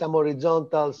need some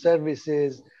horizontal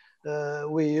services,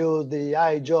 we use the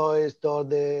eye joist or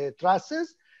the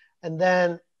trusses. And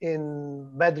then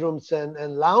in bedrooms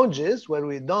and lounges where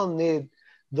we don't need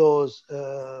those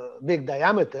big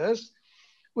diameters,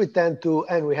 we tend to,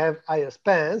 and we have higher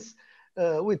spans,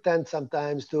 we tend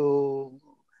sometimes to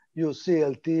use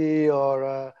CLT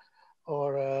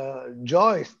or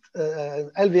joist,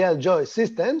 LVL joist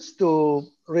systems to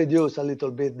reduce a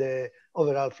little bit the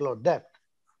overall floor depth.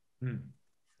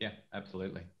 Yeah,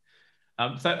 absolutely.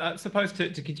 So I suppose to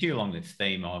continue along this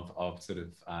theme of sort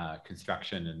of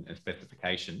construction and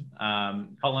specification,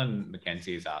 Colin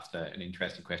McKenzie has asked an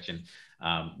interesting question,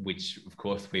 which of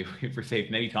course we've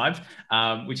received many times,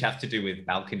 which has to do with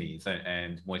balconies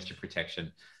and moisture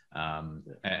protection,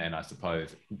 and I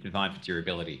suppose design for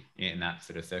durability in that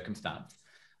sort of circumstance.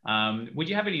 Would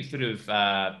you have any sort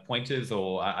of pointers,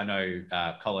 or I know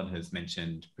Colin has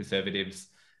mentioned preservatives,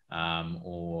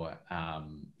 or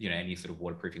any sort of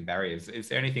waterproofing barriers. Is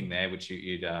there anything there which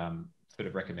you'd sort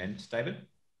of recommend, David?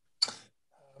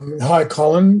 Hi,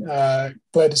 Colin.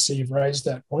 Glad to see you've raised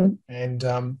that point, and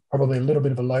probably a little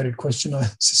bit of a loaded question, I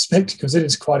suspect, because it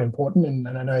is quite important,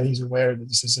 and I know he's aware that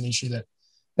this is an issue that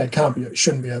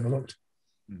shouldn't be overlooked.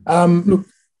 Look,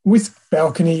 with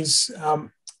balconies,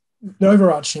 the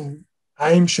overarching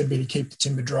aim should be to keep the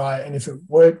timber dry, and if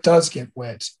it does get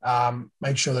wet,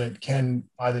 make sure that it can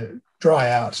either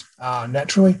dry out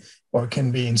naturally or it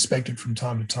can be inspected from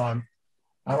time to time.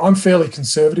 I'm fairly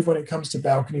conservative when it comes to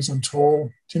balconies on tall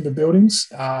timber buildings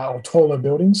or taller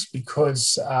buildings,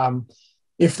 because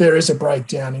if there is a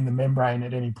breakdown in the membrane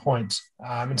at any point,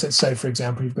 and let's say, for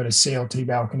example, you've got a CLT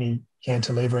balcony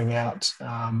cantilevering out,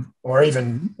 or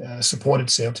even a supported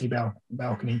CLT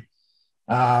balcony,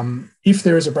 if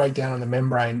there is a breakdown on the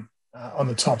membrane on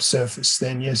the top surface,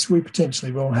 then yes, we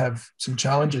potentially will have some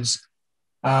challenges.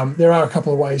 There are a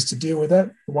couple of ways to deal with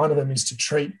that. One of them is to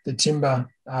treat the timber,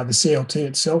 the CLT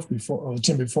itself,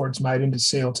 before it's made into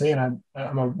CLT, and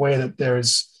I'm aware that there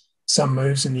is some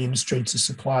moves in the industry to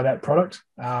supply that product.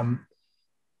 But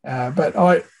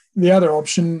the other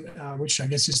option, which I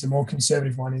guess is the more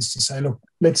conservative one, is to say, look,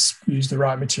 let's use the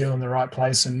right material in the right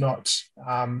place and not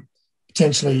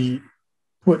potentially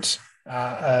put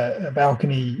a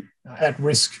balcony at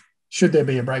risk should there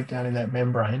be a breakdown in that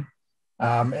membrane,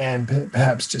 and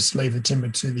perhaps just leave the timber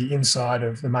to the inside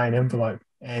of the main envelope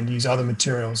and use other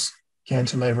materials,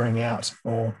 cantilevering out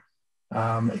or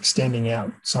extending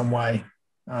out some way.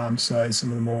 So some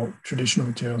of the more traditional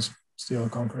materials, steel or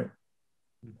concrete.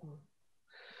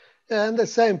 And the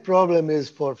same problem is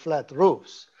for flat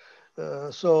roofs.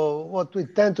 So what we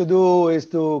tend to do is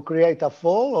to create a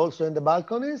fall also in the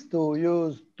balconies, to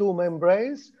use two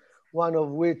membranes, one of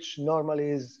which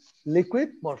normally is liquid,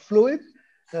 more fluid,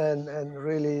 and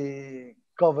really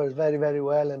covers very, very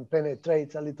well and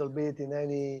penetrates a little bit in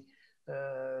any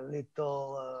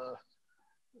little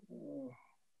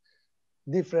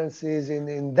differences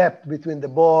in depth between the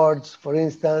boards, for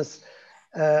instance,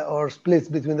 or splits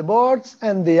between the boards.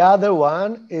 And the other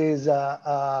one is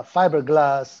a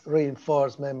fiberglass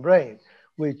reinforced membrane,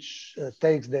 which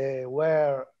takes the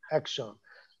wear action.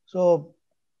 So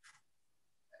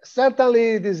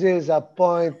certainly this is a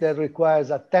point that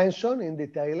requires attention in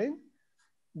detailing,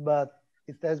 but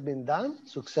it has been done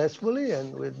successfully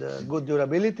and with good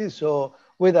durability. So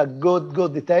with a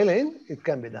good detailing, it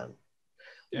can be done.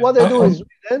 Yeah. What they do is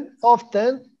then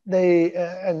often they,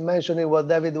 and mentioning what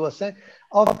David was saying,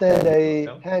 often they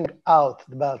hang out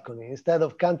the balcony. Instead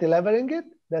of cantilevering it,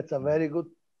 that's a very good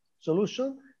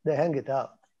solution. They hang it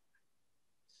out.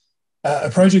 A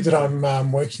project that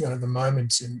I'm working on at the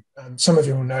moment, and some of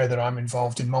you will know that I'm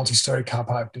involved in multi-story car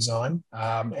park design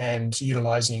and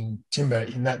utilising timber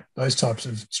in those types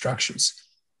of structures.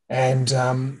 And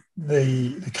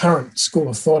the current school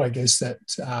of thought, I guess, that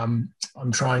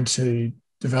I'm trying to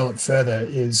develop further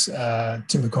is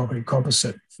timber concrete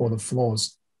composite for the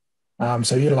floors.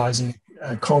 So utilising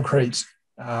a concrete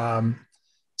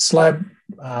slab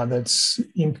that's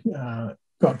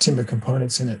got timber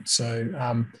components in it.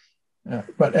 So,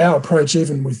 but our approach,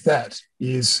 even with that,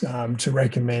 is to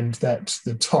recommend that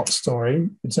the top story,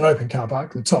 it's an open car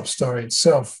park, the top story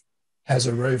itself has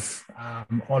a roof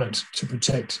on it to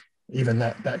protect even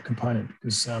that component,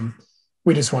 because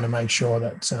we just want to make sure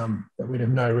that we'd have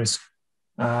no risk.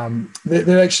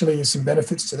 There actually is some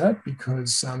benefits to that,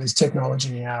 because there's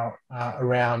technology now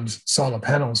around solar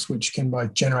panels, which can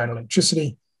both generate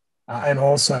electricity and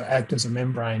also act as a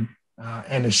membrane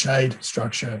and a shade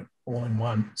structure all in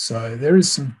one. So there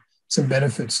is some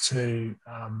benefits to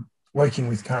working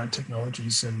with current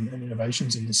technologies and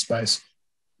innovations in this space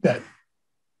that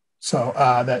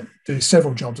do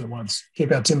several jobs at once.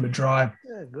 Keep our timber dry,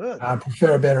 good.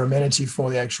 Prefer a better amenity for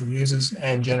the actual users,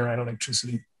 and generate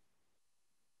electricity.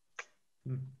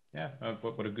 Yeah,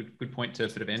 what a good point to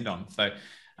sort of end on. So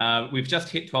we've just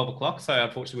hit 12 o'clock, so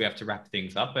unfortunately we have to wrap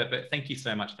things up. But thank you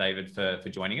so much, David, for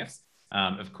joining us.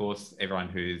 Of course, everyone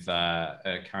who's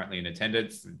currently in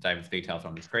attendance, David's details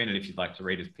on the screen, and if you'd like to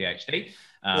read his PhD,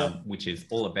 which is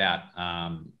all about,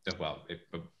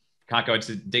 can't go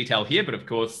into detail here, but of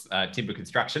course, timber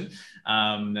construction.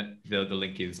 The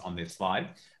link is on this slide.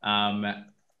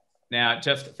 Now,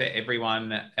 just for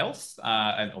everyone else,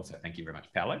 and also thank you very much,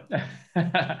 Paolo.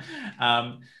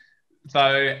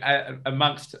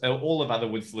 Amongst all of other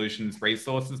Wood Solutions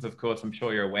resources, of course, I'm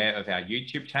sure you're aware of our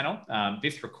YouTube channel.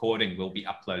 This recording will be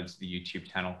uploaded to the YouTube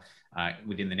channel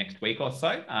within the next week or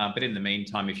so. But in the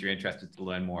meantime, if you're interested to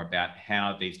learn more about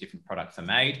how these different products are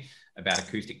made, about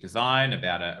acoustic design,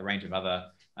 about a range of other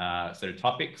sort of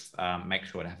topics, make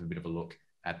sure to have a bit of a look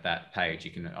at that page. You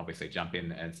can obviously jump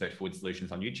in and search for Wood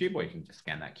Solutions on YouTube, or you can just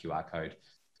scan that QR code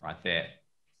right there.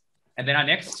 And then our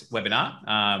next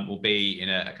webinar will be in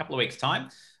a couple of weeks' time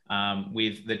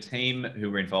with the team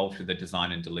who were involved with the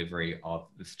design and delivery of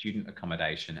the student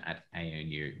accommodation at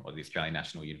ANU, or the Australian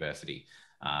National University.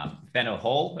 Faneuil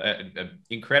Hall, an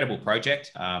incredible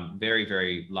project, very,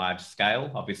 very large scale,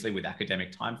 obviously with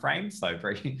academic timeframes, so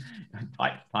very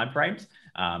tight timeframes,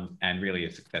 and really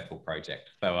a successful project.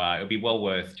 So it'll be well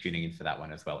worth tuning in for that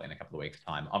one as well in a couple of weeks'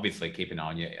 time. Obviously, keep an eye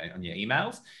on your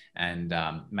emails, and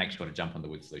make sure to jump on the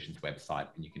Wood Solutions website,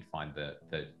 and you can find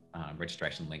the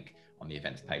registration link on the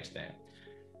events page there.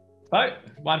 So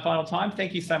one final time,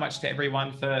 thank you so much to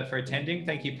everyone for attending.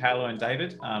 Thank you, Paolo and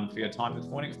David, for your time this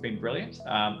morning. It's been brilliant.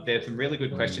 There's some really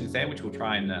good questions there, which we'll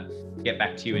try and get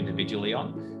back to you individually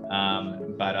on.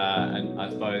 And I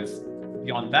suppose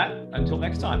beyond that, until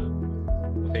next time,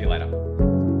 we'll see you later.